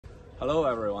Hello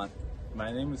everyone,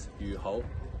 my name is HOU.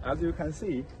 As you can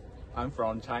see, I'm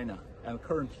from China and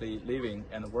currently living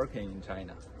and working in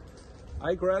China.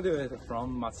 I graduated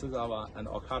from Matsuzawa and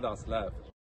Okada's lab.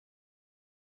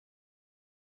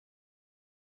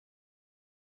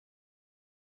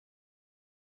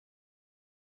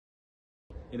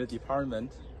 In the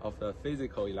Department of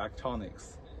Physical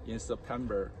Electronics in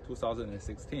September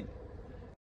 2016.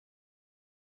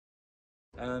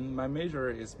 And my major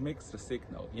is mixed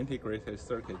signal integrated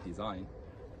circuit design,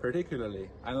 particularly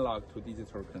analog to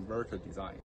digital converter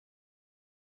design.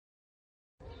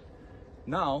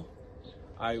 Now,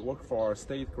 I work for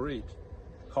State Grid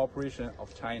Corporation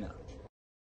of China,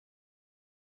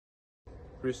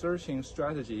 researching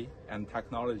strategy and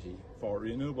technology for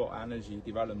renewable energy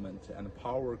development and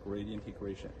power grid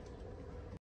integration.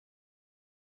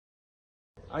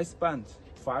 I spent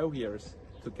 5 years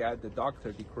to get the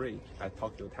doctorate degree at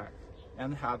Tokyo Tech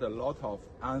and had a lot of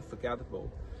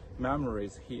unforgettable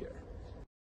memories here.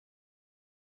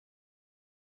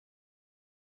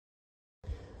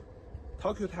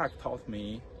 Tokyo Tech taught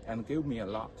me and gave me a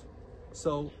lot,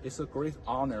 so it's a great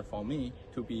honor for me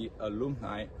to be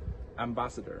alumni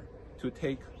ambassador to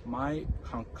take my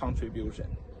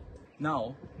contribution.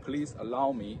 Now, please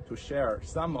allow me to share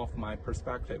some of my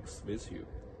perspectives with you,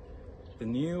 the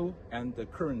new and the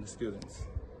current students.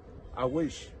 I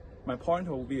wish my point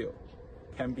of view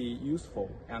can be useful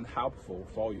and helpful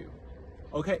for you.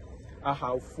 Okay, I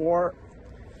have 4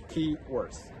 key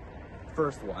words.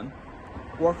 First one,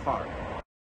 work hard.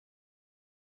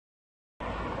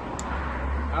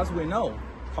 As we know,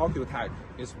 Tokyo Tech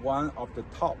is one of the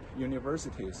top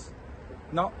universities,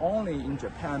 not only in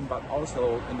Japan but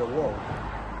also in the world.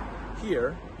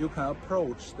 Here, you can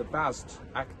approach the best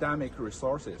academic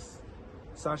resources,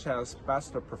 such as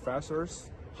best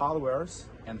professors, hardwares,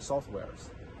 and softwares.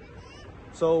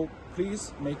 So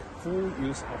please make full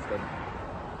use of them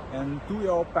and do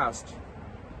your best.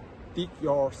 Dig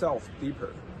yourself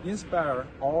deeper, inspire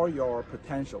all your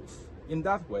potentials. In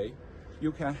that way,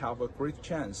 you can have a great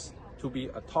chance to be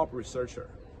a top researcher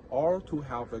or to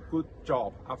have a good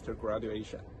job after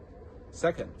graduation.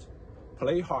 Second,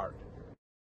 play hard.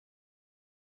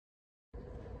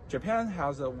 Japan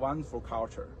has a wonderful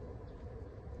culture.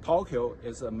 Tokyo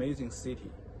is an amazing city,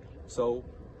 so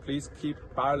please keep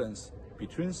balance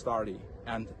between study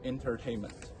and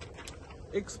entertainment.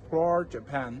 Explore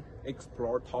Japan,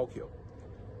 explore Tokyo.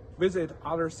 Visit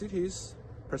other cities,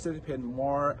 participate in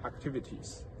more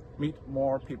activities, meet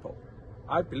more people.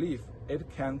 I believe it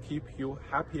can keep you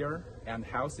happier and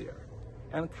healthier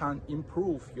and can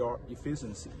improve your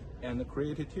efficiency and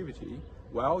creativity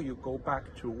while you go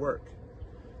back to work.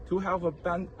 To have a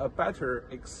better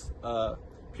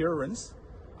appearance,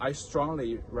 I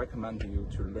strongly recommend you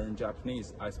to learn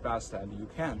Japanese as best as you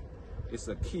can. It's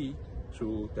the key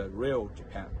to the real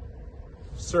Japan.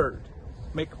 Third,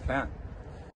 make a plan.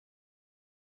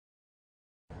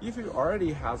 If you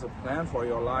already have a plan for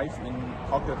your life in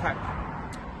Tokyo Tech,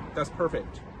 that's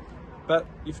perfect. But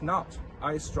if not,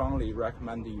 I strongly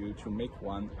recommend you to make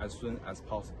one as soon as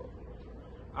possible.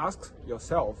 Ask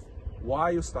yourself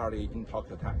why you study in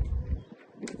Tokyo Tech.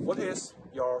 What is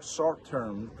your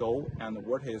short-term goal and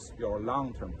what is your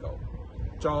long-term goal?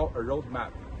 Draw a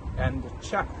roadmap and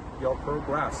check your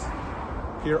progress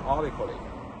periodically.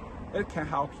 It can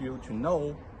help you to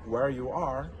know where you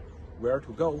are, where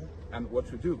to go, and what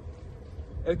to do.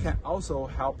 It can also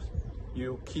help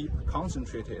you keep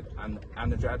concentrated and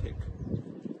energetic.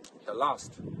 The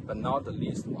last but not the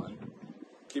least one,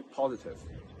 keep positive.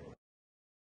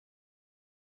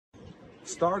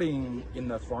 Starting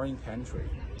in a foreign country,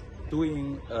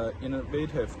 doing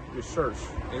innovative research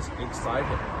is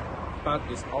exciting, but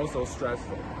it's also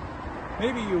stressful.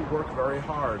 Maybe you work very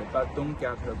hard but don't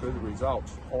get a good result,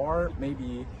 or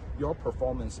maybe your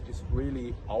performance is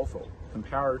really awful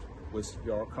compared with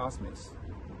your classmates.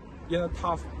 In a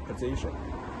tough position,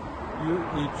 you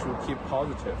need to keep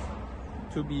positive,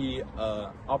 to be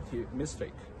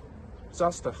optimistic.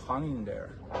 Just hang in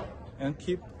there and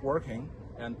keep working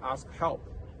and ask help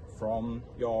from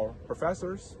your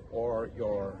professors or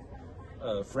your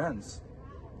friends.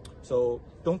 So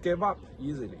don't give up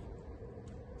easily.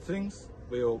 Things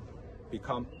will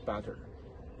become better.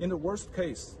 In the worst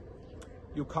case,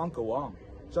 you can't go on.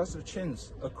 Just change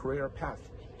a career path.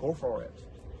 Go for it.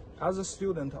 As a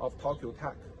student of Tokyo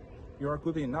Tech, you are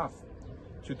good enough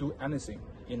to do anything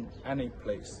in any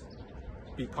place.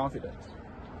 Be confident.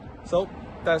 So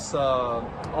that's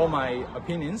all my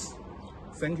opinions.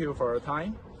 Thank you for your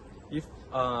time.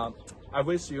 I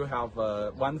wish you have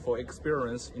a wonderful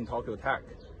experience in Tokyo Tech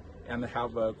and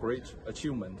have a great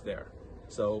achievement there.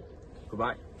 So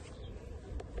goodbye.